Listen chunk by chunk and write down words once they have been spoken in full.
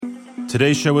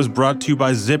Today's show is brought to you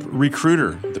by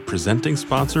ZipRecruiter, the presenting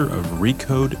sponsor of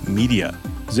Recode Media.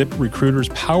 ZipRecruiter's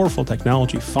powerful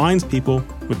technology finds people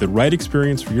with the right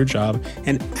experience for your job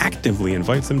and actively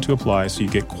invites them to apply so you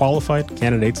get qualified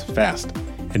candidates fast.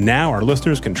 And now our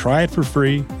listeners can try it for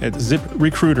free at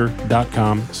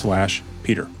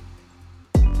ziprecruiter.com/Peter.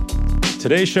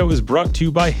 Today's show is brought to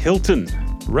you by Hilton.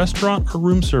 Restaurant or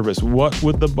room service, what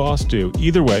would the boss do?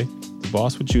 Either way, the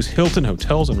boss would choose Hilton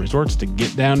Hotels and Resorts to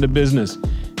get down to business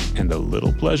and a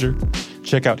little pleasure.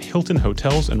 Check out Hilton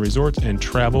Hotels and Resorts and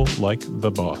travel like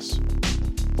the boss.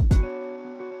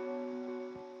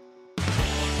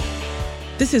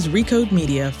 This is Recode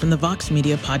Media from the Vox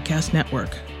Media Podcast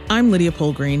Network. I'm Lydia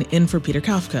Polgreen, in for Peter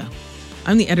Kafka.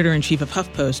 I'm the editor-in-chief of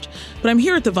HuffPost, but I'm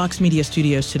here at the Vox Media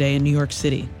studios today in New York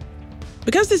City.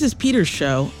 Because this is Peter's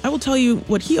show, I will tell you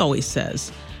what he always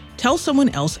says. Tell someone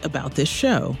else about this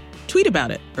show. Tweet about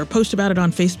it, or post about it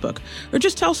on Facebook, or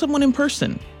just tell someone in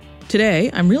person.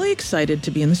 Today, I'm really excited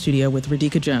to be in the studio with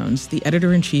Radhika Jones, the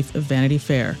editor-in-chief of Vanity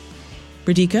Fair.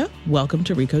 Radhika, welcome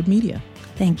to Recode Media.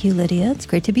 Thank you, Lydia. It's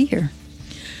great to be here.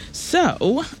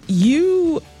 So,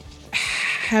 you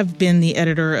have been the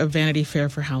editor of Vanity Fair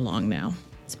for how long now?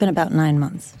 It's been about 9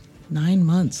 months. 9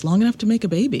 months. Long enough to make a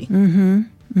baby. Mm-hmm.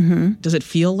 Mm-hmm. Does it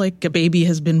feel like a baby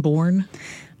has been born?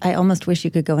 I almost wish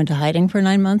you could go into hiding for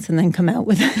 9 months and then come out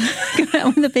with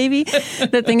a baby.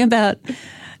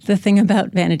 The thing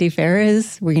about Vanity Fair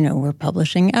is we're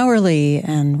publishing hourly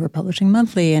and we're publishing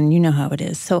monthly, and you know how it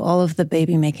is. So all of the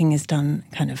baby making is done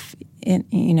kind of in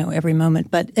every moment.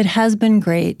 But it has been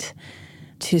great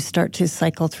to start to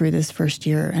cycle through this first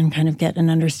year and kind of get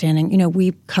an understanding.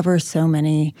 We cover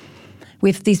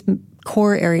we have these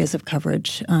core areas of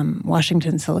coverage,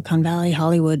 Washington, Silicon Valley,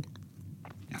 Hollywood,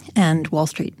 and Wall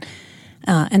Street,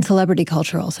 and celebrity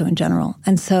culture also in general.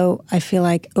 And so I feel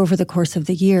like over the course of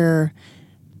the year,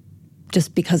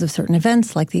 just because of certain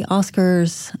events like the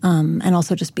Oscars, and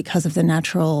also just because of the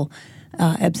natural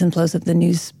ebbs and flows of the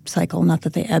news cycle, not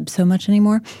that they ebb so much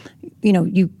anymore,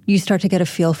 you start to get a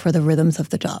feel for the rhythms of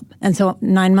the job. And so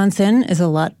 9 months in is a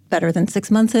lot better than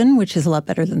 6 months in, which is a lot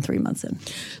better than 3 months in.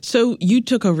 So you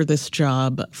took over this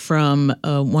job from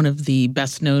one of the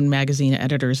best-known magazine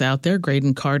editors out there,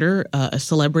 Graydon Carter, a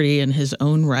celebrity in his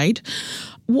own right.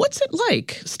 What's it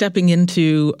like stepping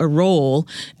into a role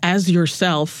as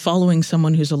yourself, following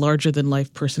someone who's a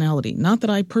larger-than-life personality? Not that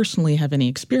I personally have any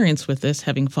experience with this,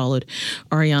 having followed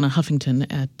Arianna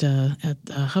Huffington at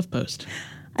HuffPost.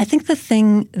 I think the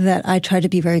thing that I tried to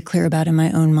be very clear about in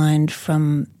my own mind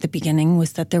from the beginning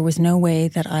was that there was no way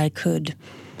that I could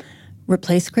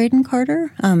replace Graydon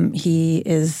Carter. He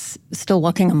is still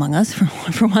walking among us,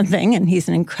 for one thing, and he's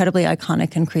an incredibly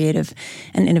iconic and creative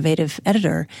and innovative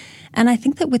editor. And I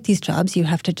think that with these jobs, you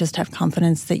have to just have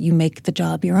confidence that you make the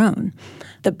job your own.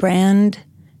 The brand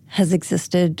has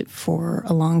existed for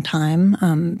a long time.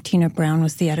 Tina Brown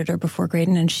was the editor before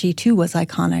Graydon, and she too was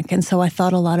iconic. And so I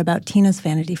thought a lot about Tina's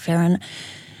Vanity Fair,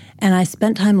 and I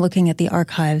spent time looking at the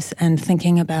archives and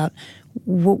thinking about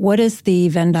what is the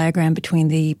Venn diagram between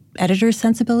the editor's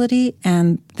sensibility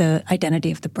and the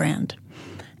identity of the brand.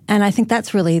 And I think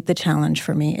that's really the challenge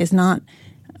for me, is not,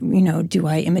 do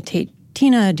I imitate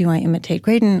Tina? Do I imitate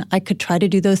Graydon? I could try to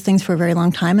do those things for a very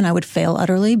long time, and I would fail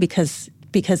utterly because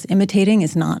imitating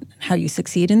is not how you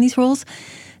succeed in these roles.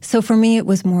 So for me, it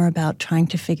was more about trying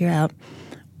to figure out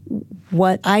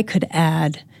what I could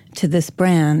add to this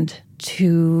brand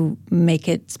to make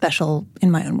it special in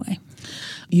my own way.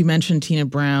 You mentioned Tina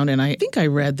Brown, and I think I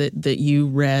read that you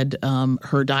read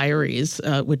her diaries,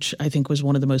 which I think was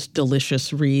one of the most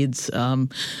delicious reads.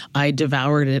 I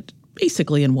devoured it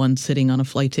basically in one sitting on a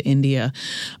flight to India.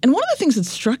 And one of the things that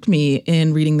struck me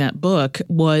in reading that book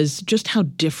was just how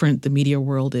different the media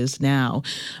world is now.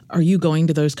 Are you going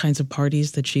to those kinds of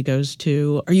parties that she goes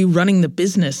to? Are you running the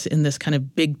business in this kind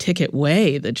of big ticket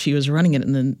way that she was running it,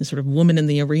 in the sort of woman in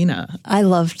the arena? I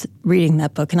loved reading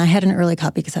that book, and I had an early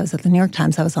copy because I was at the New York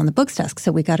Times. I was on the books desk,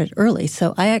 so we got it early.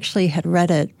 So I actually had read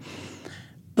it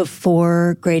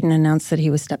before Graydon announced that he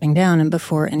was stepping down and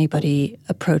before anybody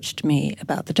approached me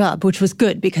about the job, which was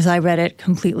good because I read it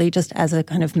completely just as a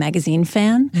kind of magazine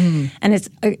fan. And it's,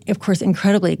 of course,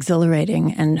 incredibly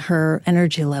exhilarating, and her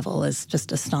energy level is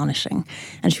just astonishing.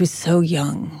 And she was so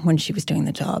young when she was doing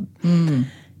the job,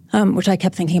 which I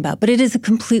kept thinking about. But it is a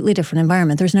completely different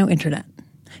environment. There's no internet.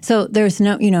 So there's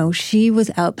no, she was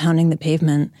out pounding the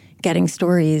pavement, getting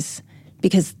stories,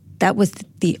 because that was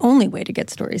the only way to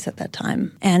get stories at that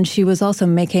time. And she was also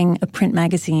making a print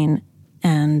magazine,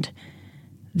 and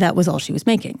that was all she was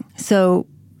making. So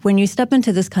when you step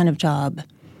into this kind of job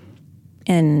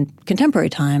in contemporary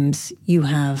times, you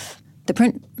have the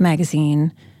print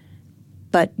magazine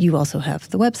But you also have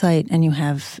the website, and you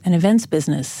have an events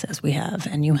business, as we have,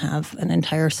 and you have an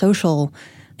entire social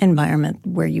environment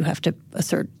where you have to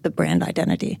assert the brand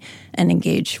identity and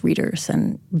engage readers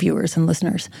and viewers and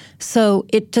listeners. So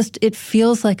it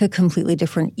feels like a completely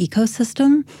different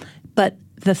ecosystem. But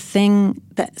the thing,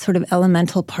 that sort of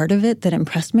elemental part of it that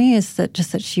impressed me is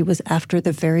that she was after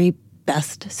the very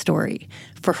best story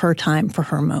for her time, for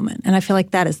her moment. And I feel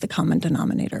like that is the common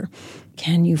denominator.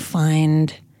 Can you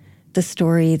find the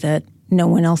story that no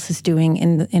one else is doing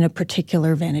in a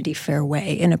particular Vanity Fair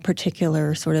way, in a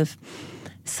particular sort of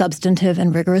substantive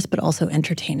and rigorous, but also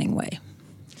entertaining way?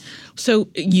 So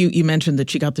you mentioned that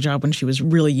she got the job when she was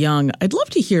really young. I'd love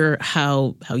to hear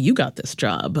how you got this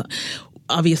job.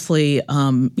 Obviously,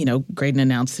 Graydon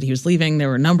announced that he was leaving. There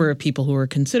were a number of people who were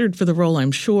considered for the role,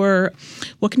 I'm sure.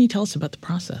 What can you tell us about the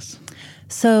process?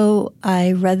 So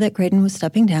I read that Graydon was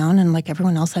stepping down, and like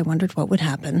everyone else, I wondered what would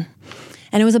happen.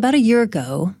 And it was about a year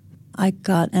ago, I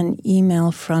got an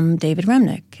email from David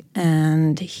Remnick,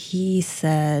 and he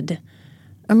said,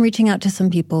 I'm reaching out to some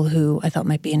people who I thought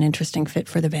might be an interesting fit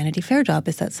for the Vanity Fair job.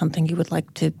 Is that something you would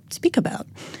like to speak about?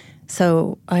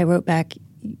 So I wrote back,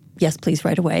 yes, please,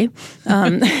 right away.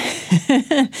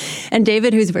 And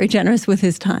David, who's very generous with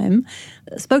his time,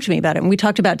 spoke to me about it. And we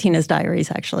talked about Tina's diaries,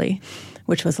 actually,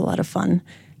 which was a lot of fun.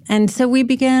 And so we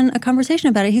began a conversation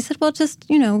about it. He said, well, just,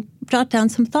 jot down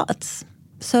some thoughts.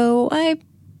 So I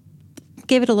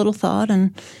gave it a little thought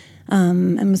and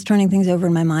was turning things over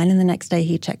in my mind. And the next day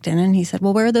he checked in and he said,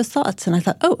 well, where are those thoughts? And I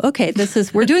thought, oh, okay,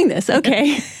 we're doing this.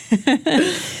 Okay.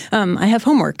 I have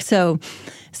homework. So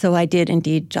I did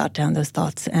indeed jot down those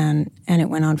thoughts, and it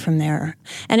went on from there.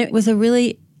 And it was a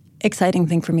really exciting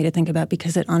thing for me to think about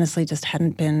because it honestly just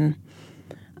hadn't been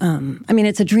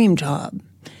it's a dream job,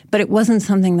 but it wasn't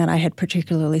something that I had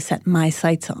particularly set my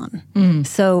sights on.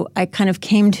 So I kind of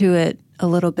came to it a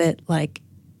little bit like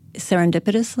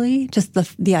serendipitously, just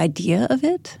the idea of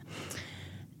it.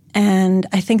 And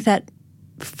I think that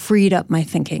freed up my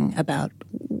thinking about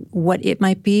what it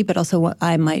might be, but also what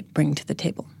I might bring to the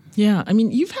table. Yeah.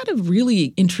 You've had a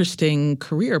really interesting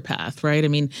career path, right?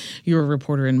 You were a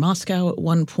reporter in Moscow at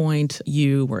one point.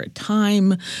 You were at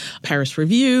Time, Paris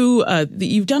Review.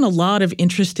 You've done a lot of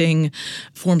interesting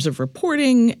forms of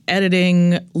reporting,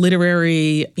 editing,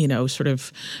 literary, sort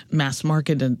of mass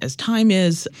market as Time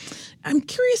is. I'm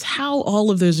curious how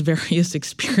all of those various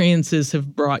experiences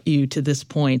have brought you to this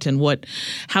point and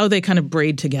how they kind of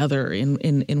braid together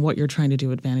in what you're trying to do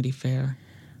at Vanity Fair.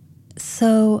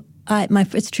 So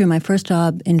it's true. My first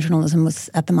job in journalism was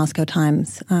at the Moscow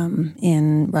Times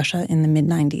in Russia in the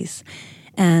mid-'90s.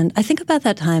 And I think about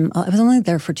that time, I was only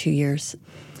there for 2 years.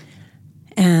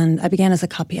 And I began as a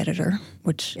copy editor,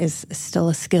 which is still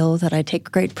a skill that I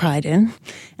take great pride in.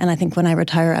 And I think when I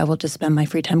retire, I will just spend my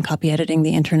free time copy editing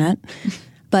the internet.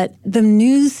 But the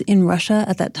news in Russia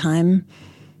at that time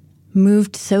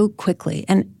moved so quickly.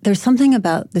 And there's something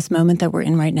about this moment that we're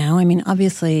in right now.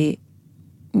 Obviously,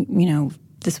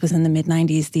 this was in the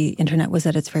mid-'90s. The internet was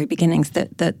at its very beginnings.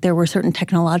 That there were certain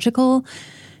technological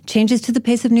changes to the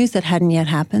pace of news that hadn't yet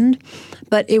happened.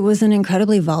 But it was an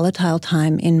incredibly volatile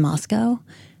time in Moscow.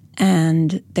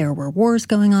 And there were wars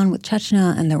going on with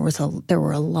Chechnya, and there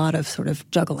were a lot of sort of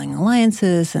juggling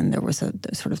alliances, and there was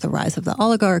sort of the rise of the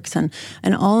oligarchs, and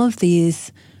all of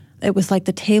these. It was like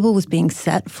the table was being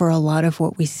set for a lot of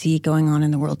what we see going on in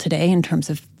the world today in terms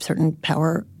of certain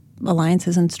power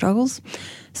alliances and struggles.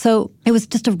 So it was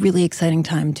just a really exciting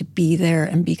time to be there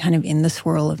and be kind of in the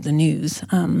swirl of the news.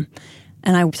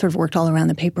 And I sort of worked all around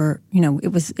the paper.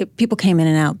 People came in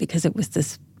and out because it was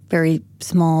this very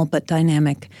small but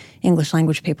dynamic English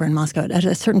language paper in Moscow. At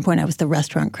a certain point, I was the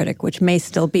restaurant critic, which may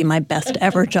still be my best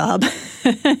ever job.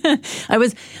 I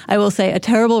will say, a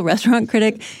terrible restaurant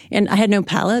critic, and I had no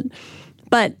palate.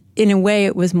 But in a way,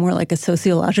 it was more like a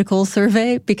sociological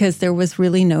survey because there was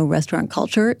really no restaurant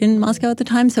culture in Moscow at the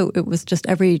time. So it was just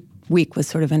every week was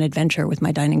sort of an adventure with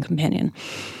my dining companion.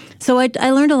 So I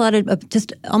learned a lot of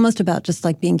just almost about just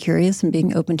like being curious and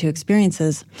being open to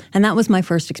experiences. And that was my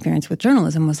first experience with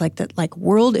journalism, was like that like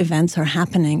world events are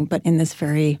happening, but in this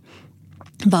very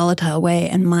volatile way.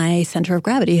 And my center of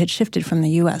gravity had shifted from the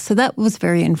U.S. So that was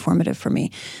very informative for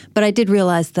me. But I did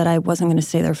realize that I wasn't going to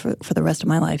stay there for the rest of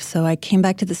my life. So I came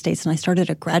back to the States and I started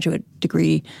a graduate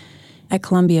degree at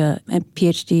Columbia, a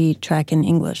PhD track in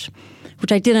English,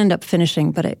 which I did end up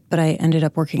finishing, but I ended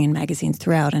up working in magazines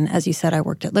throughout. And as you said, I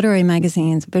worked at literary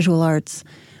magazines, visual arts,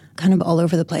 kind of all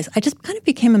over the place. I just kind of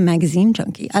became a magazine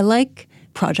junkie. I like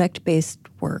project-based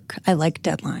work. I like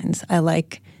deadlines. I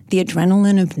like the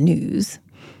adrenaline of news.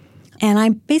 And I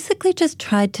basically just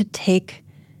tried to take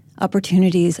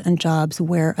opportunities and jobs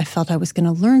where I felt I was going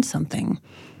to learn something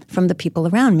from the people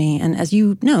around me. And as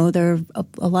you know, there are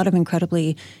a lot of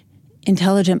incredibly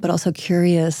intelligent but also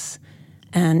curious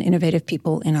and innovative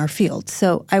people in our field.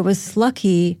 So I was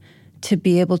lucky to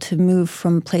be able to move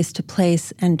from place to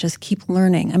place and just keep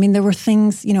learning. I mean, there were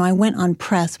things, I went on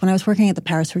press when I was working at the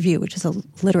Paris Review, which is a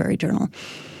literary journal.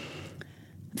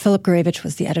 Philip Gurevich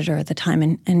was the editor at the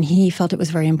time, and he felt it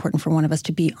was very important for one of us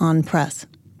to be on press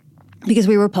because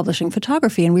we were publishing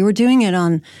photography, and we were doing it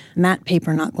on matte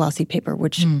paper, not glossy paper,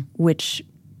 which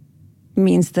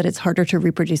means that it's harder to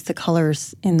reproduce the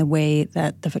colors in the way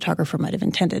that the photographer might have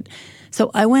intended.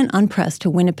 So I went on press to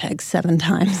Winnipeg 7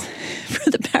 times for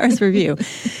the Paris Review.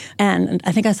 And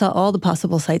I think I saw all the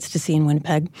possible sights to see in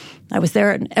Winnipeg. I was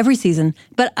there every season.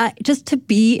 But just to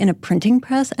be in a printing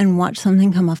press and watch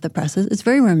something come off the presses, it's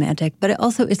very romantic. But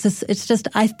it's just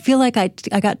I feel like I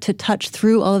got to touch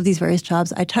through all of these various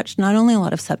jobs. I touched not only a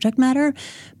lot of subject matter,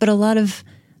 but a lot of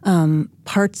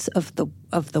parts of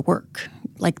the work,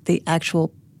 like the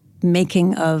actual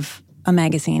making of a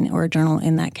magazine or a journal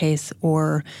in that case,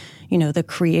 or, the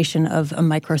creation of a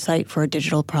microsite for a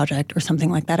digital project or something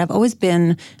like that. I've always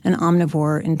been an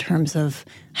omnivore in terms of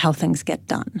how things get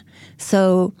done.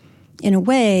 So in a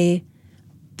way,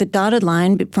 the dotted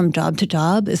line from job to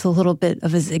job is a little bit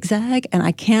of a zigzag, and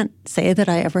I can't say that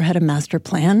I ever had a master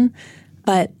plan,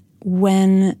 but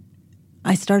when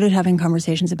I started having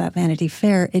conversations about Vanity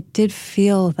Fair, it did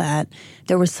feel that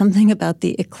there was something about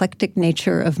the eclectic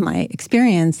nature of my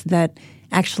experience that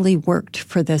actually worked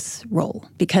for this role,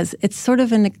 because it's sort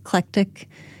of an eclectic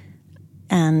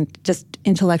and just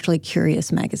intellectually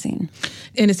curious magazine.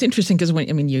 And it's interesting because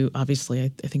you obviously,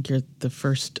 I think you're the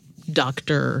first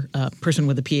doctor, person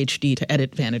with a PhD to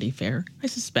edit Vanity Fair, I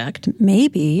suspect.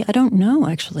 Maybe. I don't know,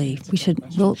 actually.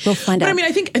 We'll find out. But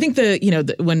I think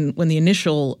when the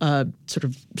initial sort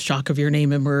of shock of your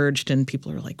name emerged and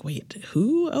people are like, wait,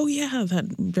 who? Oh, yeah, that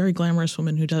very glamorous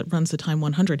woman who runs the Time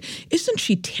 100. Isn't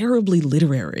she terribly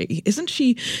literary? Isn't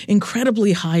she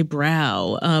incredibly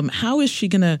highbrow? How is she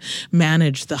going to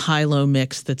manage the high-low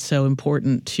mix that's so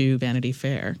important to Vanity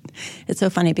Fair? It's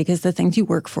so funny because the things you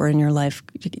work for in your life,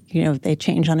 they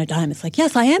change on a dime. It's like,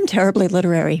 yes, I am terribly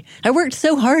literary. I worked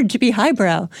so hard to be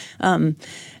highbrow.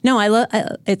 No,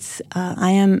 I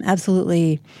am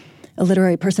absolutely a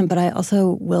literary person, but I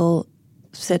also will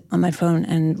sit on my phone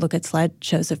and look at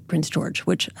slideshows of Prince George,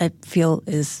 which I feel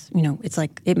is, it's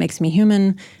like, it makes me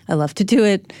human. I love to do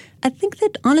it. I think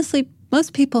that honestly,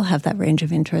 most people have that range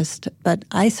of interest, but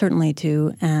I certainly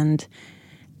do. And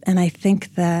I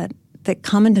think that the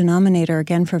common denominator,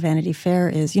 again, for Vanity Fair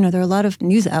is, there are a lot of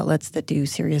news outlets that do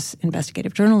serious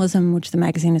investigative journalism, which the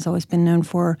magazine has always been known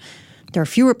for. There are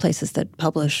fewer places that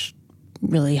publish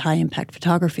really high-impact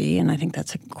photography, and I think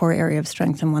that's a core area of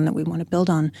strength and one that we want to build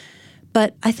on.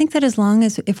 But I think that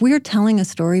if we are telling a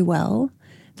story well,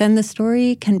 then the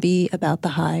story can be about the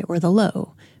high or the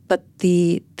low. But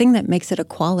the thing that makes it a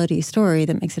quality story,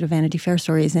 that makes it a Vanity Fair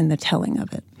story, is in the telling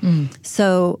of it.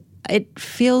 So it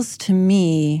feels to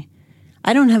me,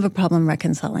 I don't have a problem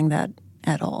reconciling that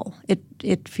at all.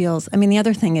 It feels, the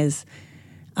other thing is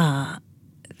that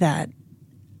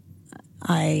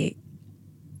I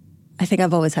think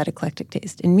I've always had eclectic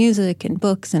taste in music and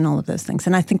books and all of those things.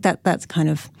 And I think that's kind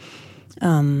of,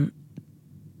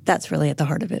 that's really at the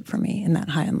heart of it for me, in that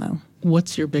high and low.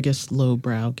 What's your biggest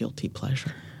lowbrow guilty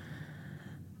pleasure?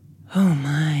 Oh,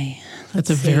 my. That's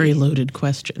a very loaded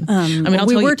question.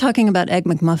 We were talking about Egg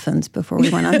McMuffins before we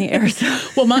went on the air. So.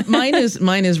 Well, mine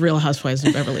is Real Housewives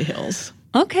of Beverly Hills.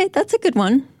 Okay, that's a good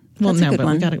one. We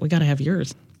got to have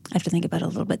yours. I have to think about it a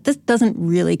little bit. This doesn't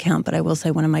really count, but I will say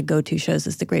one of my go-to shows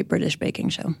is The Great British Baking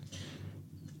Show.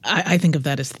 I think of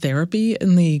that as therapy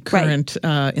in the current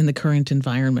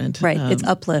environment. Right, it's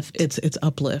uplift. It's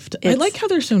uplift. I like how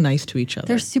they're so nice to each other.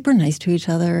 They're super nice to each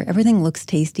other. Everything looks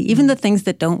tasty. Even the things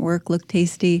that don't work look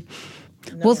tasty.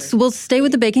 We'll stay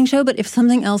with the baking show, but if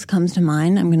something else comes to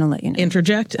mind, I'm going to let you know.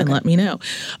 Interject and let me know.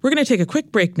 We're going to take a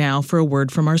quick break now for a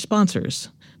word from our sponsors.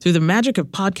 Through the magic of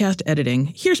podcast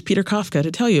editing, here's Peter Kafka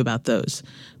to tell you about those.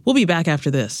 We'll be back after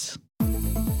this.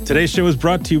 Today's show is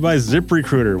brought to you by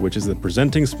ZipRecruiter, which is the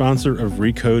presenting sponsor of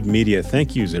Recode Media.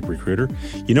 Thank you,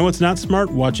 ZipRecruiter. You know what's not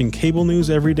smart? Watching cable news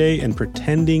every day and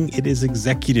pretending it is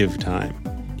executive time.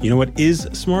 You know what is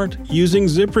smart? Using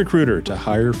ZipRecruiter to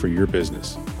hire for your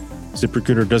business.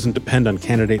 ZipRecruiter doesn't depend on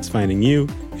candidates finding you.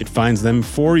 It finds them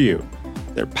for you.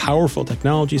 Their powerful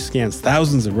technology scans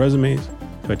thousands of resumes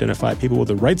to identify people with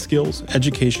the right skills,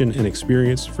 education, and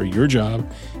experience for your job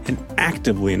and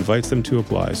actively invites them to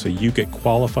apply so you get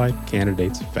qualified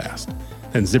candidates fast.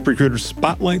 Then ZipRecruiter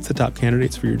spotlights the top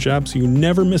candidates for your job so you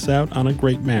never miss out on a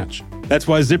great match. That's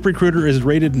why ZipRecruiter is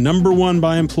rated #1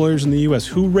 by employers in the U.S.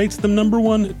 Who rates them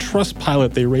 #1?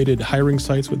 Trustpilot. They rated hiring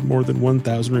sites with more than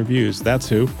 1,000 reviews. That's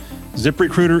who.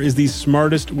 ZipRecruiter is the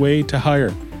smartest way to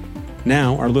hire.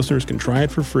 Now, our listeners can try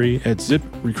it for free at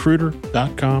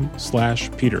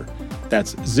ZipRecruiter.com/Peter.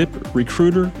 That's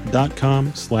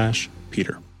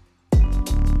ZipRecruiter.com/Peter.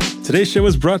 Today's show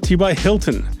is brought to you by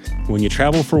Hilton. When you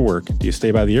travel for work, do you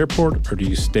stay by the airport or do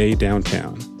you stay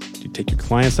downtown? Do you take your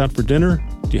clients out for dinner?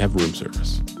 Do you have room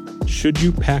service? Should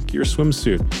you pack your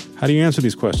swimsuit? How do you answer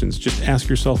these questions? Just ask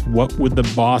yourself, what would the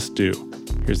boss do?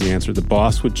 Here's the answer. The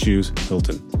boss would choose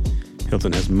Hilton.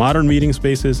 Hilton has modern meeting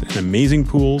spaces and amazing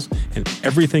pools and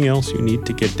everything else you need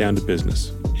to get down to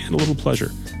business and a little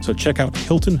pleasure. So check out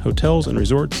Hilton Hotels and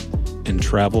Resorts and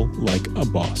travel like a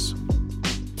boss.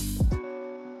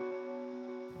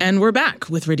 And we're back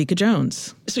with Radhika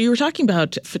Jones. So you were talking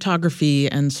about photography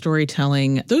and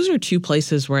storytelling. Those are two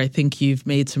places where I think you've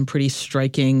made some pretty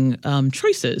striking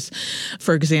choices.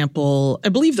 For example, I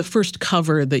believe the first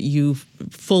cover that you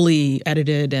fully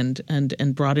edited and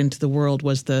brought into the world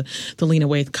was the Lena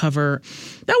Waithe cover.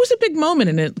 That was a big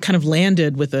moment, and it kind of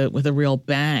landed with a real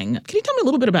bang. Can you tell me a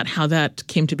little bit about how that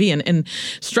came to be? And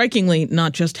strikingly,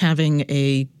 not just having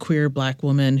a queer Black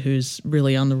woman who's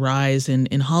really on the rise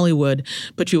in Hollywood,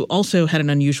 but you also had an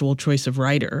unusual choice of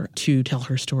writer to tell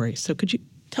her story. So could you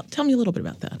tell me a little bit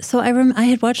about that? So I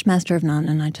had watched Master of None,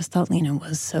 and I just thought Lena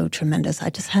was so tremendous. I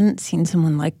just hadn't seen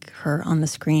someone like her on the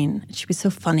screen. She was so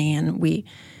funny, and we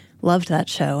loved that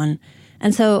show.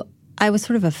 And so I was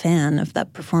sort of a fan of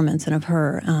that performance and of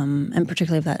her, and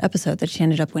particularly of that episode that she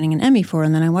ended up winning an Emmy for.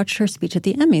 And then I watched her speech at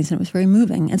the Emmys, and it was very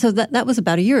moving. And so that was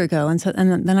about a year ago. And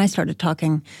then I started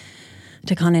talking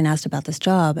to Condé Nast about this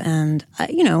job. And,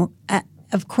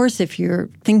 of course, if you're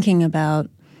thinking about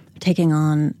taking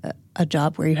on a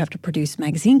job where you have to produce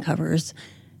magazine covers,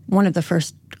 one of the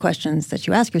first questions that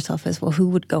you ask yourself is, well, who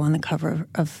would go on the cover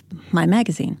of my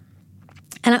magazine?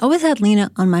 And I always had Lena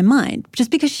on my mind,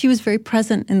 just because she was very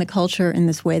present in the culture in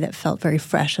this way that felt very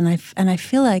fresh. And I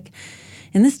feel like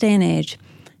in this day and age,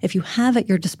 if you have at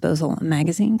your disposal a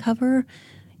magazine cover,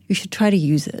 you should try to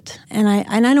use it. And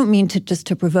I don't mean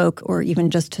to provoke or even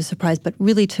just to surprise, but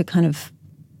really to kind of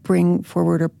bring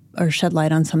forward or shed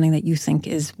light on something that you think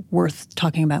is worth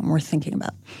talking about and worth thinking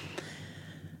about.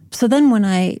 So then when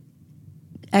I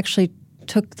actually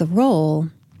took the role,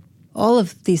 all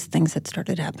of these things that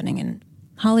started happening in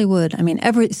Hollywood, I mean,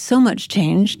 so much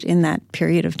changed in that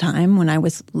period of time when I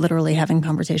was literally having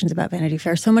conversations about Vanity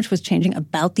Fair. So much was changing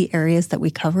about the areas that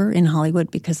we cover in Hollywood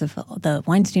because of the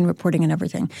Weinstein reporting and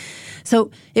everything.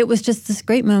 So it was just this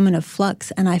great moment of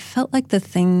flux, and I felt like the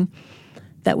thing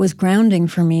that was grounding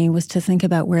for me was to think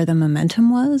about where the momentum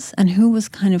was and who was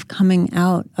kind of coming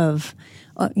out of,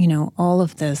 all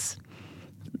of this,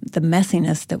 the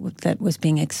messiness that was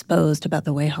being exposed about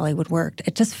the way Hollywood worked.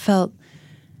 It just felt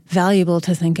valuable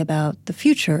to think about the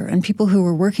future and people who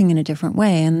were working in a different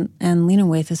way. And Lena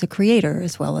Waithe is a creator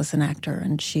as well as an actor,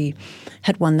 and she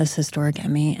had won this historic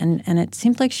Emmy, and it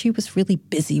seemed like she was really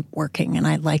busy working, and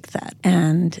I liked that.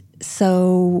 And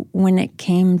so when it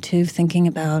came to thinking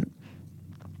about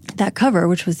that cover,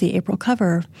 which was the April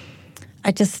cover,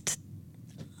 I don't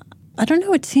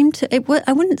know,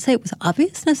 I wouldn't say it was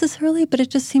obvious necessarily, but it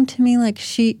just seemed to me like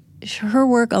her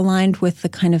work aligned with the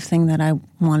kind of thing that I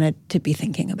wanted to be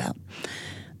thinking about.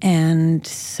 And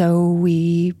so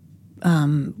we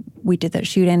did that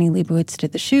shoot. Annie Leibovitz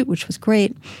did the shoot, which was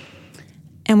great.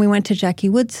 And we went to Jackie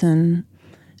Woodson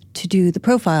to do the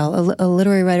profile, a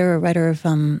literary writer, a writer of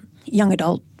young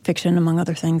adult fiction, among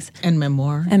other things. And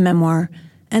memoir.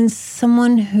 And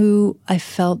someone who I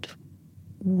felt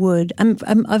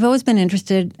I've always been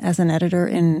interested as an editor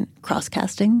in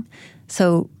cross-casting.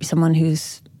 So someone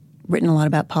who's written a lot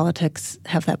about politics,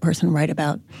 have that person write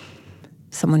about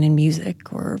someone in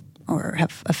music, or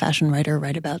have a fashion writer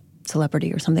write about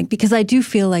celebrity or something. Because I do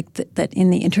feel like that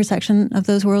in the intersection of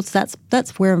those worlds,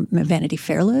 that's where Vanity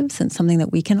Fair lives and something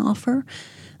that we can offer.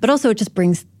 But also it just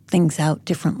brings things out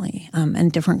differently,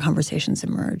 and different conversations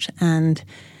emerge. And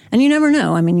you never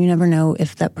know. I mean, you never know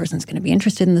if that person's going to be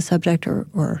interested in the subject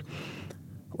or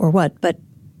what. But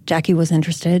Jackie was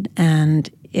interested, and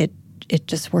it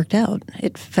just worked out.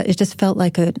 It just felt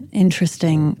like an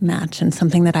interesting match and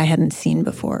something that I hadn't seen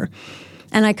before.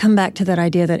 And I come back to that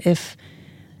idea that if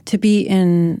to be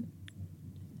in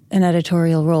an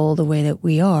editorial role the way that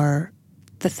we are,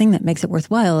 the thing that makes it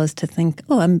worthwhile is to think,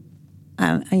 I'm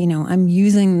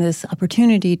using this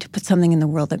opportunity to put something in the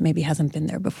world that maybe hasn't been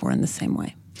there before in the same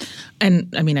way.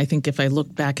 And I mean, I think if I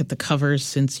look back at the covers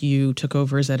since you took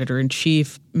over as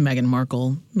editor-in-chief, Meghan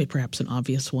Markle, perhaps an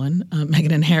obvious one,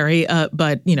 Meghan and Harry,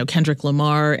 but, Kendrick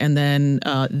Lamar, and then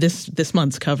this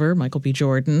month's cover, Michael B.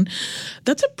 Jordan,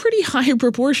 that's a pretty high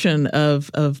proportion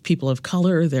of people of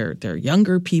color. They're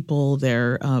younger people.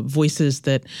 They're voices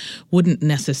that wouldn't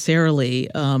necessarily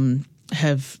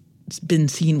have been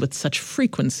seen with such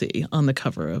frequency on the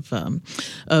cover of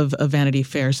Vanity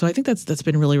Fair. So I think that's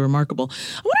been really remarkable.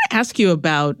 I want to ask you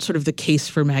about sort of the case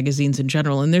for magazines in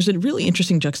general, and there's a really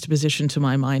interesting juxtaposition to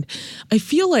my mind. I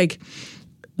feel like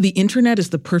the internet is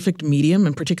the perfect medium,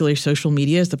 and particularly social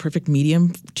media is the perfect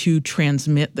medium to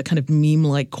transmit the kind of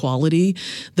meme-like quality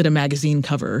that a magazine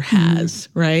cover has,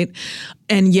 right?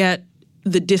 And yet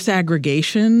the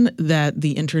disaggregation that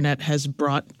the internet has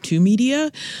brought to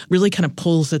media really kind of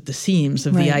pulls at the seams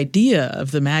of the idea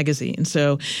of the magazine.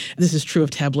 So this is true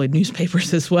of tabloid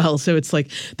newspapers as well. So it's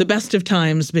like the best of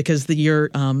times because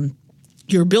your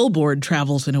billboard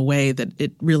travels in a way that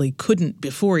it really couldn't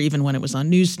before, even when it was on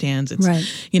newsstands. It's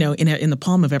in the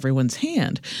palm of everyone's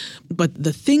hand. But the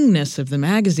thingness of the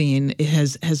magazine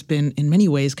has been in many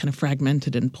ways kind of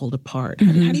fragmented and pulled apart.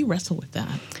 Mm-hmm. How do you wrestle with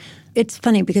that? It's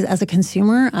funny because as a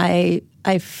consumer, I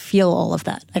feel all of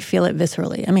that. I feel it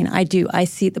viscerally. I mean, I do. I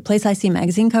see the place I see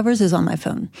magazine covers is on my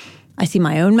phone. I see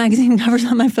my own magazine covers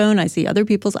on my phone. I see other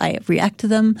people's. I react to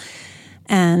them.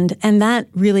 And that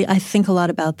really, I think a lot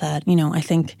about that. I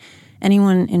think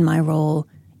anyone in my role,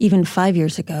 even 5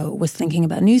 years ago, was thinking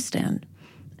about newsstand.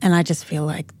 And I just feel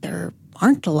like there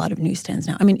aren't a lot of newsstands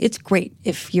now. I mean, it's great.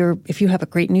 If you have a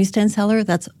great newsstand seller,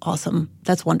 that's awesome.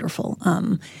 That's wonderful.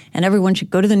 And everyone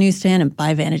should go to the newsstand and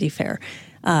buy Vanity Fair.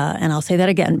 And I'll say that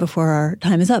again before our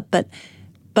time is up. But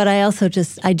I also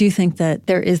I do think that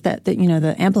there is that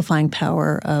the amplifying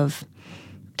power of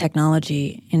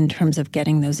technology in terms of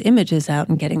getting those images out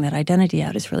and getting that identity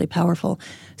out is really powerful.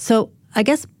 So I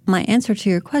guess my answer to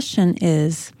your question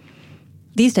is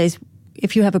these days,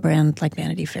 if you have a brand like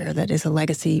Vanity Fair that is a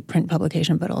legacy print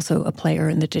publication, but also a player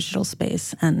in the digital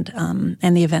space and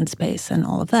the event space and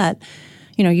all of that,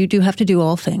 you do have to do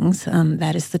all things.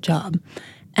 That is the job.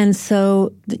 And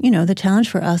so, the challenge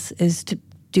for us is to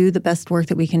do the best work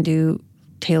that we can do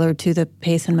tailored to the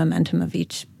pace and momentum of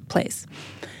each place.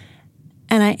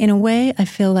 And in a way, I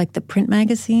feel like the print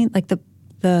magazine, like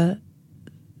the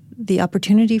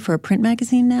opportunity for a print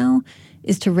magazine now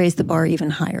is to raise the bar even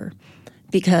higher.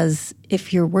 Because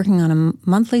if you're working on a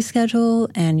monthly schedule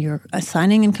and you're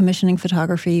assigning and commissioning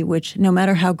photography, which no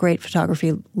matter how great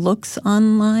photography looks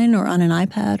online or on an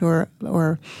iPad or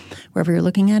wherever you're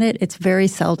looking at it, it's very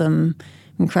seldom,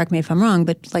 and correct me if I'm wrong,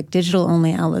 but like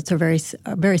digital-only outlets are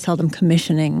very seldom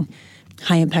commissioning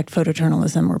high-impact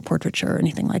photojournalism or portraiture or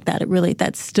anything like that.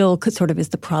 That still sort of is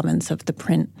the province of the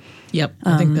print. Yep,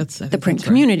 I think that's the print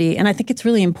community, right. And I think it's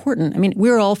really important. I mean,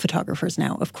 we're all photographers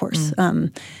now, of course.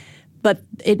 But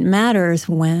it matters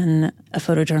when a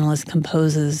photojournalist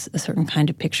composes a certain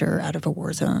kind of picture out of a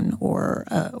war zone, or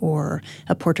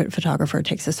a portrait photographer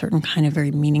takes a certain kind of very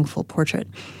meaningful portrait,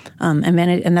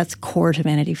 and that's core to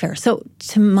Vanity Fair. So,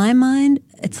 to my mind,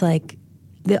 it's like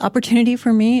the opportunity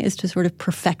for me is to sort of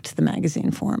perfect the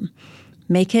magazine form,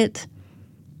 make it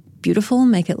beautiful,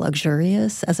 make it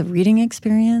luxurious as a reading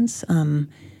experience.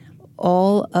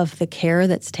 All of the care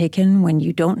that's taken when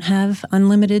you don't have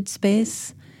unlimited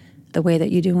space, the way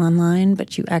that you do online,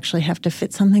 but you actually have to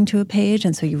fit something to a page,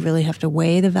 and so you really have to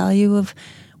weigh the value of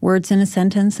words in a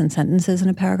sentence and sentences in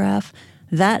a paragraph.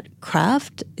 That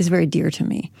craft is very dear to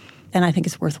me, and I think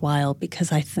it's worthwhile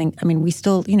because we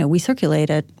still, we circulate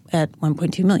at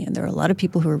 1.2 million. There are a lot of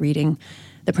people who are reading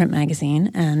the print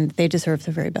magazine, and they deserve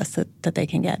the very best that they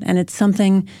can get. And it's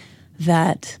something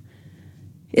that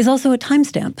is also a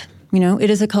timestamp. It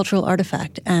is a cultural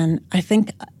artifact, and I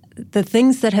think the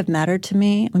things that have mattered to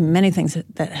me, many things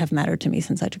that have mattered to me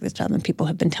since I took this job, and people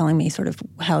have been telling me sort of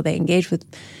how they engage with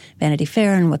Vanity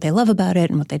Fair and what they love about it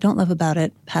and what they don't love about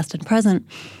it, past and present.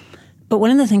 But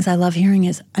one of the things I love hearing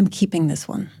is, I'm keeping this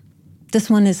one. This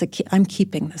one is I'm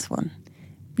keeping this one.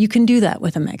 You can do that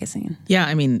with a magazine. Yeah,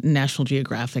 I mean, National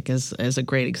Geographic is a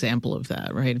great example of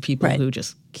that, right? People who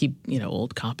just keep,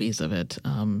 old copies of it.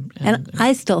 And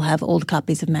I still have old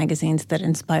copies of magazines that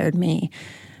inspired me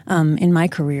in my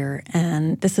career.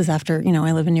 And this is after,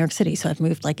 I live in New York City, so I've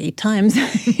moved like 8 times,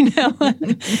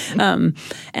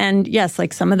 and yes,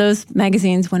 like some of those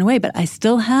magazines went away, but I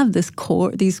still have this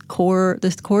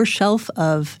core shelf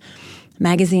of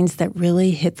magazines that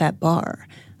really hit that bar.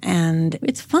 And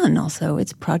it's fun also.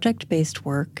 It's project-based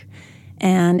work.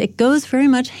 And it goes very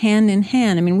much hand in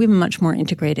hand. I mean, we have a much more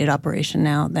integrated operation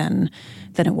now than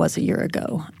it was a year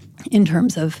ago. in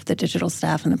terms of the digital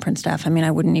staff and the print staff. I mean,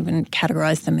 I wouldn't even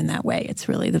categorize them in that way. It's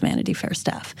really the Vanity Fair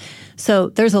staff. So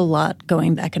there's a lot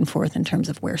going back and forth in terms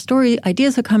of where story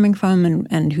ideas are coming from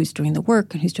and who's doing the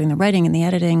work and who's doing the writing and the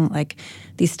editing. Like,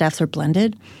 these staffs are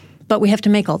blended, but we have to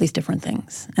make all these different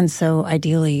things. And so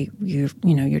ideally,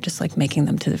 you're just like making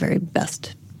them to the very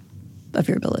best of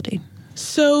your ability.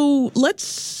 So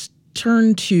let's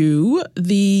turn to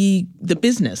the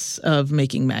business of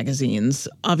making magazines.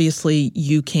 Obviously,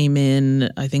 you came in,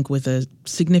 I think, with a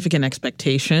significant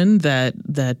expectation that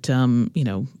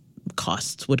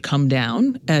costs would come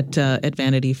down at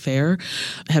Vanity Fair.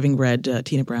 Having read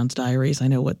Tina Brown's diaries, I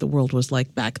know what the world was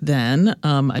like back then.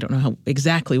 I don't know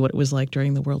exactly what it was like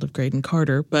during the world of Graydon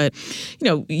Carter, but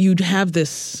you'd have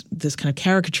this kind of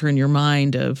caricature in your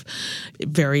mind of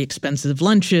very expensive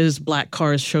lunches, black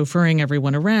cars chauffeuring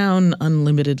everyone around,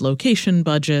 unlimited location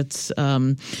budgets,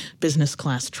 business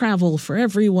class travel for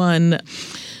everyone.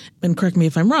 And correct me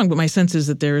if I'm wrong, but my sense is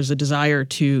that there is a desire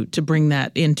to bring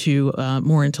that into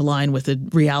more into line with the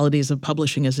realities of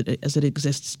publishing as it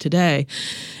exists today.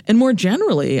 And more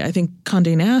generally, I think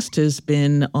Condé Nast has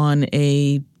been on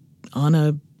a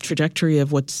trajectory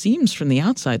of what seems from the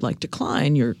outside like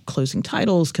decline. You're closing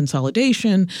titles,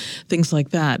 consolidation, things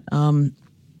like that.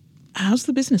 How's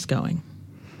the business going?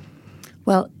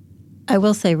 Well, I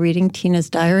will say reading Tina's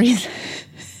diaries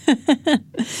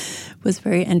was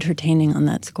very entertaining on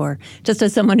that score. Just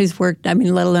as someone who's worked, let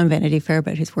alone Vanity Fair,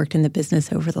 but who's worked in the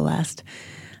business over the last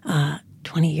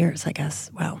 20 years, I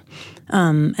guess. Wow.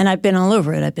 And I've been all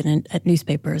over it. I've been at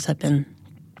newspapers. I've been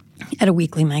at a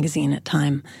weekly magazine at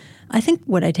Time. I think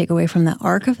what I take away from the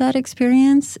arc of that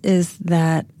experience is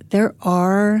that there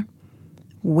are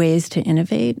ways to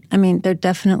innovate. I mean, there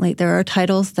are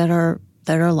titles that are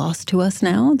lost to us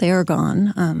now. They are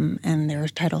gone. And there are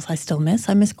titles I still miss.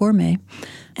 I miss Gourmet.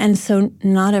 And so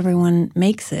not everyone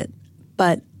makes it.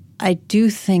 But I do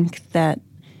think that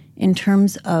in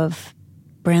terms of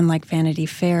brand like Vanity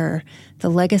Fair, the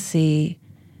legacy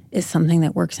is something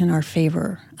that works in our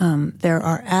favor. There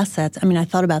are assets. I mean, I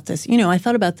thought about this. I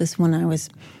thought about this when I was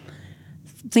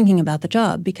thinking about the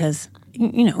job because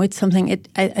it's something,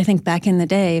 I think back in the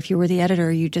day, if you were the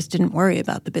editor, you just didn't worry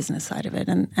about the business side of it.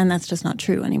 And that's just not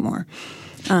true anymore.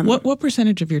 What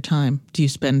percentage of your time do you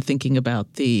spend thinking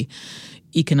about the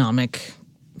economic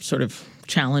sort of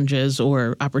challenges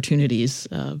or opportunities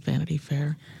of Vanity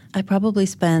Fair? I probably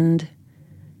spend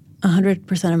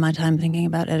 100% of my time thinking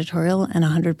about editorial and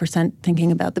 100%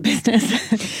 thinking about the business.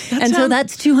 So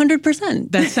that's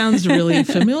 200%. That sounds really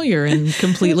familiar and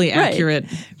completely accurate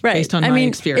based on my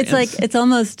experience. It's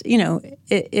almost,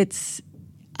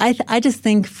 I just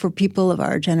think for people of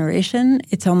our generation,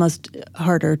 it's almost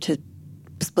harder to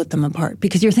split them apart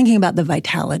because you're thinking about the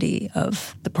vitality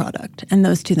of the product, and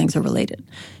those two things are related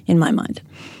in my mind.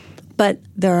 But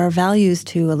there are values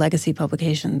to a legacy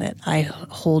publication that I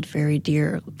hold very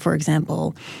dear. For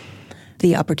example,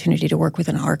 the opportunity to work with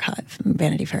an archive.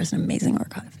 Vanity Fair is an amazing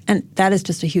archive. And that is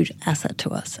just a huge asset to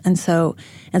us. And so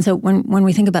when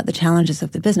we think about the challenges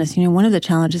of the business, one of the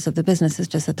challenges of the business is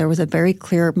just that there was a very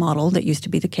clear model that used to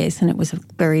be the case, and it was a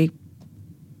very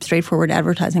straightforward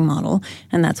advertising model.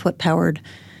 And that's what powered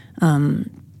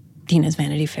Tina's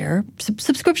Vanity Fair.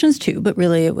 Subscriptions too, but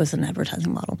really it was an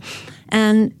advertising model.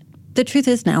 And the truth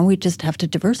is now we just have to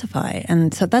diversify.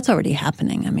 And so that's already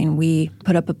happening. I mean, we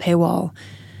put up a paywall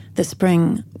this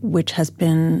spring, which has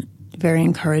been very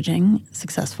encouraging,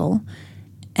 successful.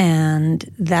 And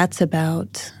that's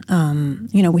about,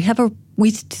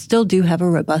 we still do have a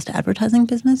robust advertising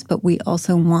business, but we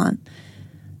also want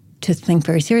to think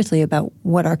very seriously about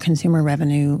what our consumer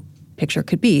revenue picture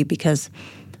could be, because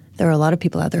there are a lot of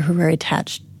people out there who are very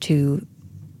attached to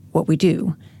what we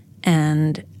do.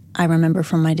 And I remember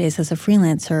from my days as a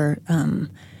freelancer,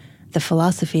 the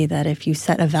philosophy that if you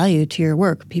set a value to your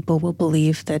work, people will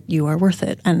believe that you are worth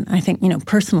it. And I think,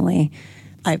 personally,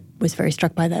 I was very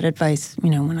struck by that advice,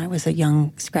 when I was a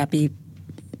young, scrappy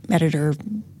editor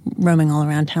roaming all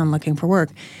around town looking for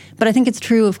work. But I think it's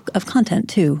true of content,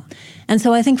 too. And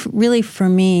so I think really for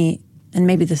me, and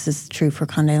maybe this is true for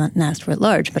Condé Nast at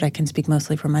large, but I can speak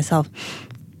mostly for myself,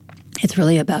 it's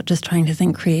really about just trying to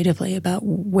think creatively about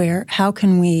how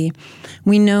can we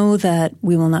know that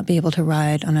we will not be able to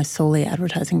ride on a solely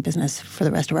advertising business for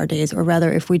the rest of our days, or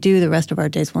rather, if we do, the rest of our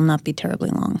days will not be terribly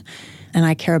long. And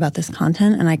I care about this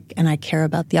content, and I care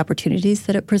about the opportunities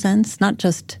that it presents, not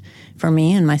just for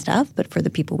me and my staff, but for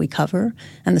the people we cover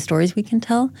and the stories we can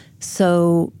tell.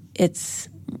 So it's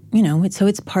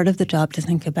part of the job to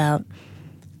think about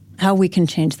how we can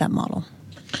change that model.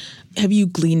 Have you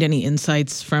gleaned any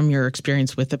insights from your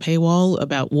experience with the paywall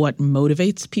about what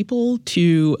motivates people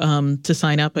to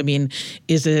sign up? I mean,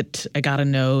 is it, I got to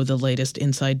know the latest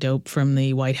inside dope from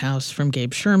the White House from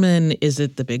Gabe Sherman? Is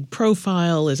it the big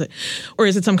profile? Is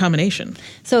it some combination?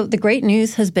 So the great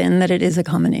news has been that it is a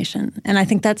combination. And I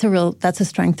think that's a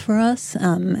strength for us.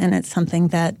 And it's something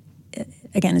that,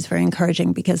 again, is very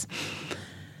encouraging because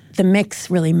the mix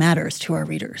really matters to our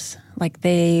readers. Like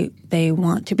they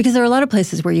want to, because there are a lot of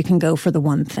places where you can go for the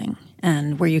one thing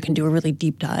and where you can do a really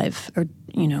deep dive or,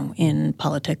 in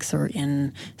politics or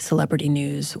in celebrity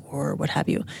news or what have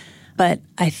you. But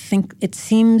I think it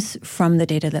seems from the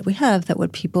data that we have that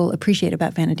what people appreciate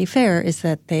about Vanity Fair is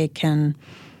that they can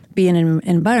be in an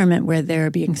environment where they're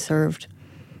being served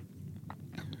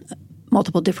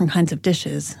multiple different kinds of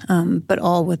dishes, but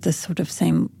all with this sort of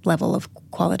same level of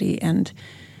quality. And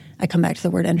I come back to the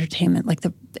word entertainment, like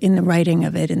in the writing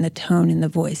of it, in the tone, in the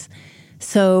voice.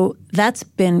 So that's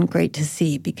been great to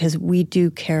see because we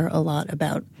do care a lot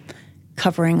about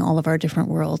covering all of our different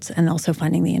worlds and also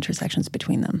finding the intersections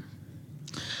between them.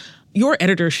 Your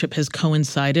editorship has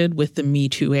coincided with the Me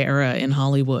Too era in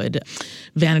Hollywood.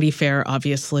 Vanity Fair,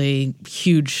 obviously,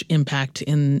 huge impact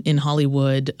in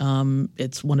Hollywood.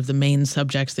 It's one of the main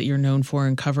subjects that you're known for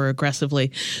and cover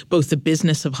aggressively, both the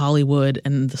business of Hollywood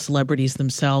and the celebrities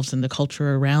themselves and the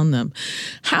culture around them.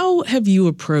 How have you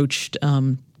approached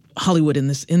Hollywood in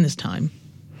this time?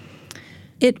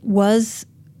 It was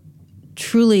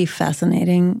truly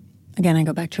fascinating. Again, I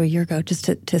go back to a year ago just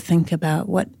to think about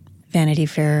what Vanity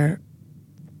Fair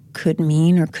could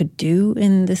mean or could do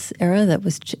in this era that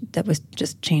was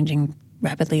just changing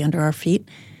rapidly under our feet.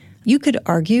 You could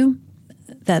argue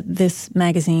that this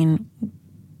magazine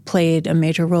played a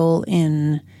major role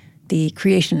in the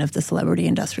creation of the celebrity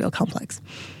industrial complex,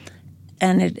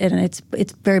 and it's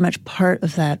very much part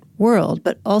of that world.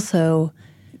 But also,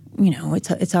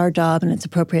 it's our job, and it's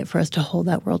appropriate for us to hold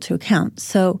that world to account.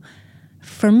 So,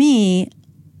 for me,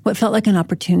 what felt like an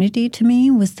opportunity to me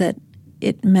was that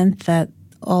it meant that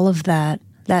all of that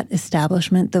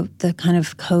establishment, the kind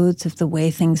of codes of the way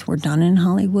things were done in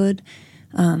Hollywood,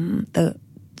 the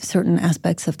certain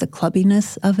aspects of the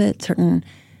clubbiness of it, certain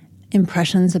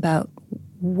impressions about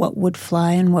what would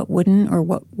fly and what wouldn't, or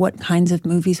what kinds of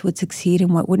movies would succeed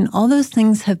and what wouldn't, all those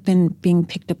things have been being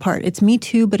picked apart. It's Me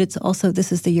Too, but it's also,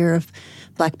 this is the year of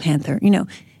Black Panther.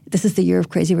 This is the year of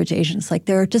Crazy Rich Asians. Like,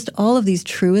 there are just all of these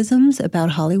truisms about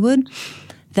Hollywood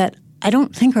that I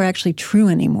don't think are actually true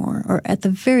anymore, or at the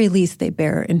very least, they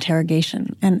bear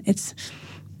interrogation. And it's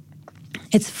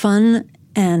fun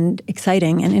and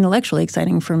exciting and intellectually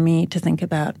exciting for me to think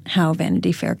about how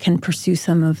Vanity Fair can pursue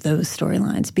some of those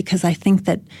storylines, because I think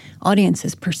that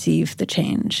audiences perceive the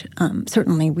change.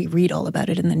 Certainly, we read all about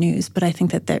it in the news, but I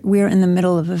think that we're in the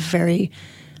middle of a very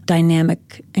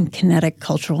dynamic and kinetic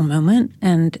cultural moment,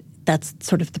 and that's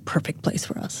sort of the perfect place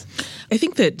for us. I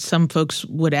think that some folks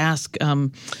would ask,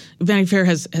 Vanity Fair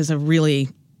has a really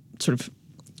sort of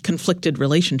conflicted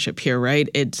relationship here, right?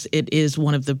 It is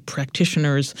one of the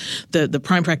practitioners, the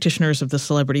prime practitioners of the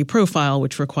celebrity profile,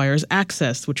 which requires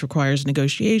access, which requires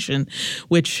negotiation,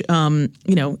 which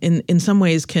in some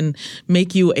ways can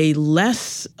make you a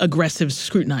less aggressive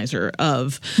scrutinizer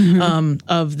of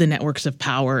the networks of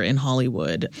power in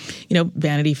Hollywood.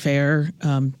 Vanity Fair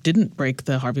didn't break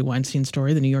the Harvey Weinstein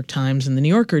story. The New York Times and the New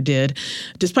Yorker did,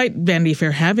 despite Vanity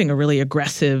Fair having a really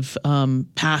aggressive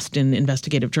past in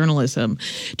investigative journalism.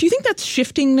 Do you think that's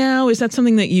shifting now? Is that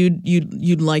something that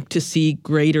you'd like to see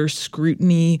greater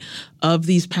scrutiny of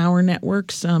these power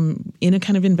networks in a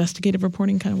kind of investigative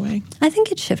reporting kind of way? I think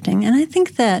it's shifting, and I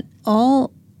think that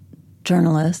all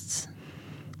journalists,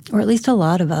 or at least a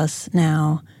lot of us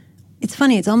now, it's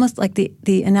funny, it's almost like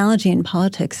the analogy in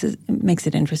politics makes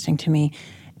it interesting to me.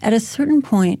 At a certain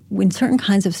point, when certain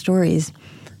kinds of stories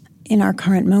in our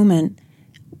current moment,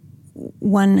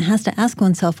 one has to ask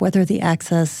oneself whether the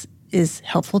access is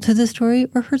helpful to the story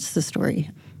or hurts the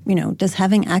story. Does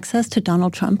having access to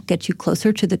Donald Trump get you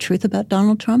closer to the truth about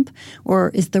Donald Trump? Or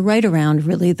is the right around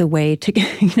really the way to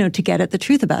get at the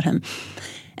truth about him?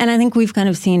 And I think we've kind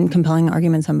of seen compelling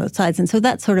arguments on both sides. And so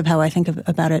that's sort of how I think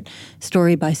about it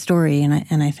story by story.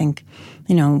 And I think,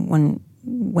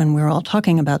 when we're all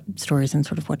talking about stories and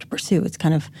sort of what to pursue, it's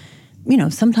kind of,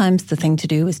 sometimes the thing to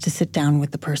do is to sit down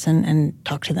with the person and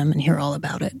talk to them and hear all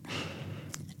about it.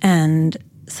 And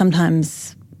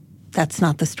sometimes that's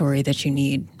not the story that you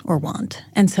need or want.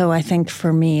 And so I think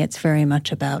for me, it's very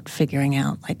much about figuring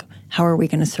out, like, how are we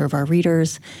going to serve our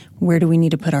readers? Where do we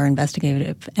need to put our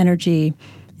investigative energy?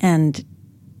 And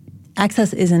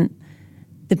access isn't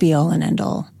the be-all and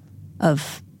end-all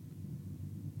of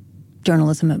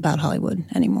journalism about Hollywood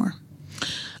anymore.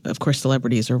 Of course,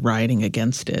 celebrities are rioting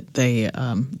against it. I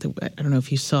don't know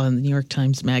if you saw in the New York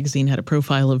Times Magazine had a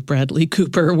profile of Bradley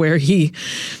Cooper where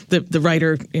the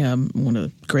writer, one of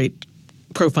the great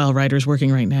profile writers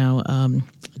working right now,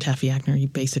 Taffy Ackner, he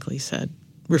basically said,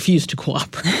 refused to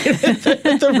cooperate with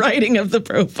the writing of the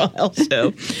profile.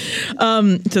 So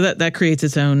that creates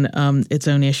its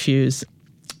own issues.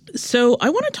 So I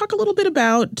want to talk a little bit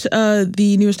about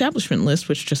the new establishment list,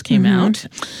 which just came out.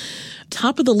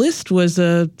 Top of the list was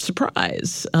a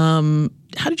surprise.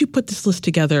 How did you put this list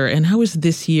together, and how is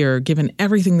this year, given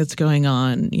everything that's going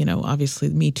on, obviously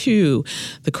Me Too,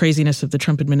 the craziness of the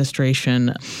Trump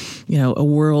administration, a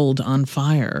world on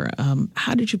fire.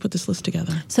 How did you put this list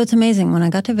together? So it's amazing. When I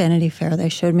got to Vanity Fair, they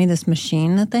showed me this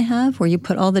machine that they have where you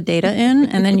put all the data in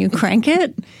and then you crank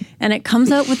it and it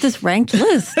comes out with this ranked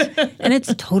list. And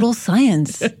it's total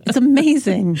science. It's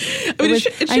amazing.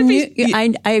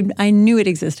 I knew it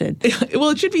existed.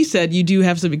 Well, it should be said, you do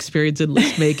have some experience in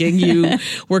list making. You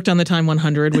worked on the Time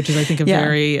 100, which is, I think, a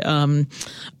very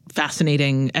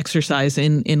fascinating exercise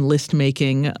in list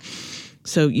making.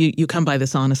 So you come by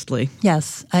this honestly.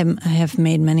 Yes, I have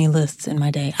made many lists in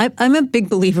my day. I'm a big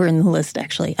believer in the list,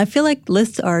 actually. I feel like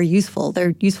lists are useful.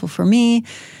 They're useful for me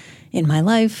in my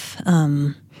life.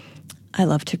 I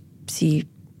love to see,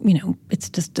 it's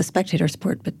just a spectator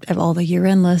sport, but I have all the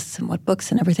year-end lists and what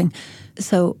books and everything.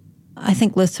 So I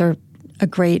think lists are a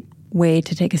great way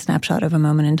to take a snapshot of a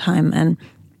moment in time. And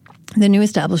the new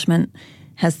establishment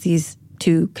has these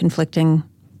two conflicting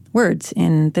words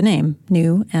in the name,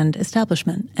 new and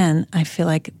establishment. And I feel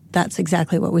like that's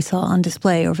exactly what we saw on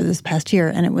display over this past year.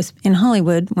 And it was in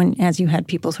Hollywood as you had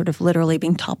people sort of literally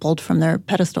being toppled from their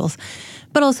pedestals,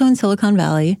 but also in Silicon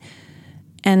Valley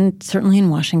and certainly in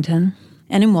Washington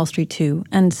and in Wall Street too.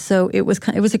 And so it was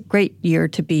a great year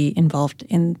to be involved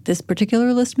in this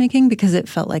particular list making because it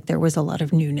felt like there was a lot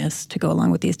of newness to go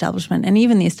along with the establishment. And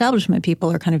even the establishment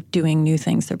people are kind of doing new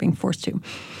things they're being forced to.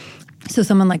 So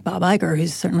someone like Bob Iger,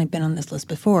 who's certainly been on this list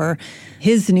before,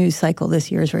 his news cycle this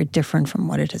year is very different from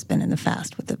what it has been in the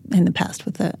past with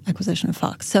the acquisition of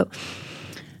Fox. So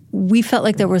we felt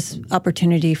like there was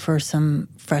opportunity for some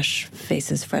fresh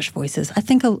faces, fresh voices. I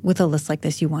think with a list like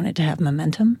this, you want it to have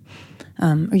momentum,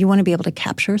 or you want to be able to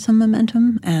capture some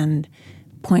momentum and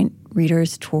point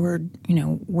readers toward,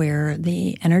 where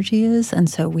the energy is. And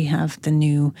so we have the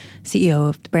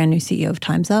brand new CEO of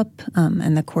Time's Up,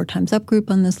 and the core Time's Up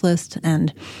group on this list.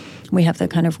 And we have the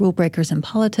kind of rule breakers in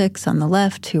politics on the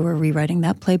left who are rewriting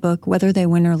that playbook, whether they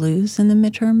win or lose in the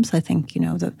midterms. I think,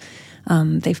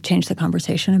 they've changed the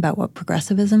conversation about what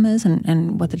progressivism is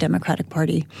and what the Democratic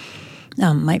Party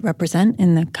might represent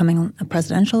in the coming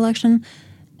presidential election.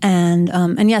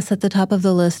 And yes, at the top of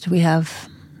the list, we have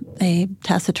a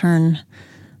taciturn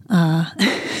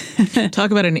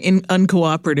talk about an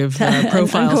uncooperative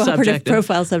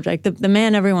profile subject. The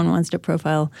man everyone wants to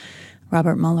profile,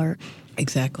 Robert Mueller.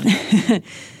 Exactly.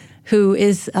 Who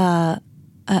is, I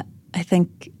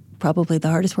think, probably the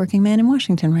hardest working man in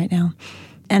Washington right now,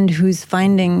 and whose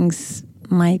findings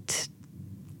might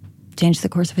change the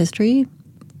course of history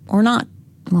or not.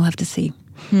 We'll have to see.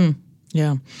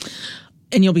 Yeah.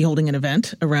 And you'll be holding an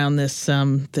event around this.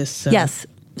 Yes.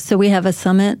 So we have a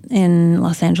summit in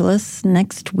Los Angeles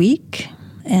next week,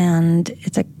 and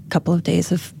it's a couple of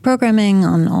days of programming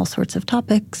on all sorts of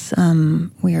topics.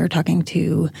 We are talking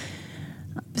to,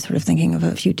 sort of thinking of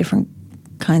a few different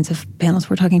kinds of panels.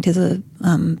 We're talking to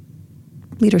the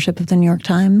leadership of the New York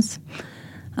Times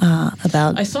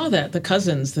about. I saw that the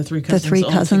three cousins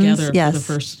all together. Yes.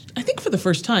 For the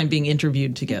first time being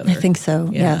interviewed together. I think so.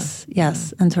 Yeah.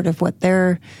 Yes, and sort of what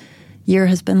their year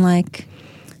has been like.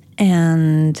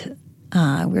 And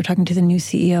we were talking to the new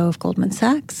CEO of Goldman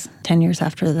Sachs 10 years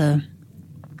after the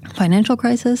financial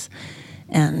crisis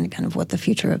and kind of what the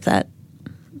future of that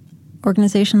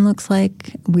organization looks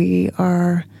like. We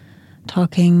are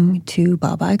talking to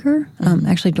Bob Iger.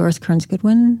 Actually, Doris Kearns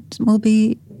Goodwin will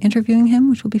be interviewing him,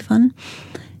 which will be fun.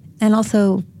 And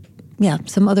also,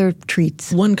 some other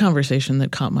treats. One conversation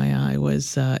that caught my eye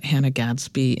was Hannah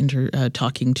Gadsby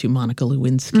talking to Monica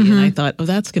Lewinsky. And I thought,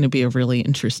 that's going to be a really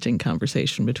interesting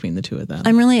conversation between the two of them.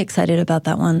 I'm really excited about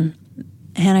that one.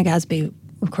 Hannah Gadsby,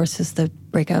 of course, is the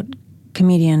breakout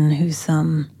comedian whose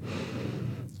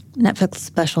Netflix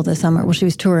special this summer, well, she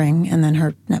was touring, and then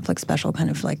her Netflix special kind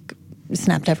of like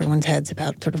snapped everyone's heads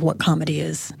about sort of what comedy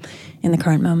is in the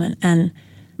current moment. And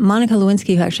Monica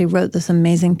Lewinsky, who actually wrote this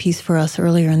amazing piece for us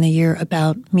earlier in the year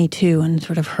about Me Too and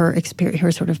sort of her experience,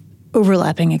 her sort of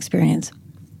overlapping experience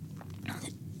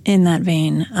in that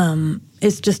vein,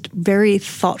 is just very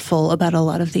thoughtful about a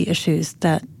lot of the issues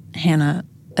that Hannah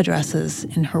addresses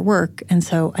in her work. And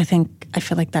so I think I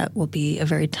feel like that will be a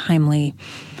very timely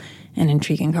and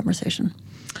intriguing conversation.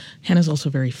 Hannah's also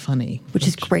very funny, which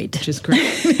is great. Which is great.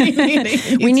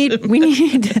 we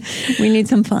need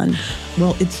some fun.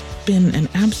 Well, it's been an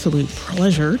absolute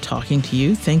pleasure talking to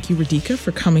you. Thank you, Radhika,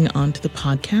 for coming on to the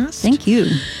podcast. Thank you.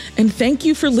 And thank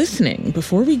you for listening.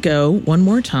 Before we go, one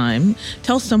more time,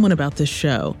 tell someone about this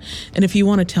show. And if you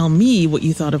want to tell me what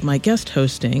you thought of my guest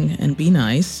hosting and be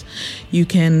nice, you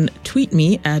can tweet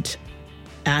me at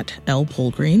L.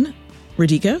 Polgreen.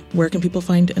 Radhika, where can people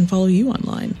find and follow you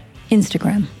online?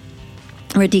 Instagram.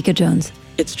 Radhika Jones.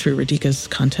 It's true. Radhika's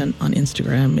content on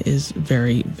Instagram is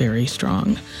very, very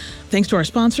strong. Thanks to our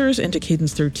sponsors and to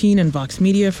Cadence 13 and Vox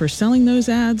Media for selling those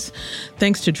ads.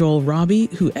 Thanks to Joel Robbie,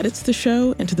 who edits the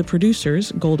show, and to the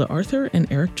producers, Golda Arthur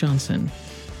and Eric Johnson.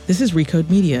 This is Recode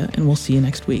Media, and we'll see you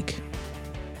next week.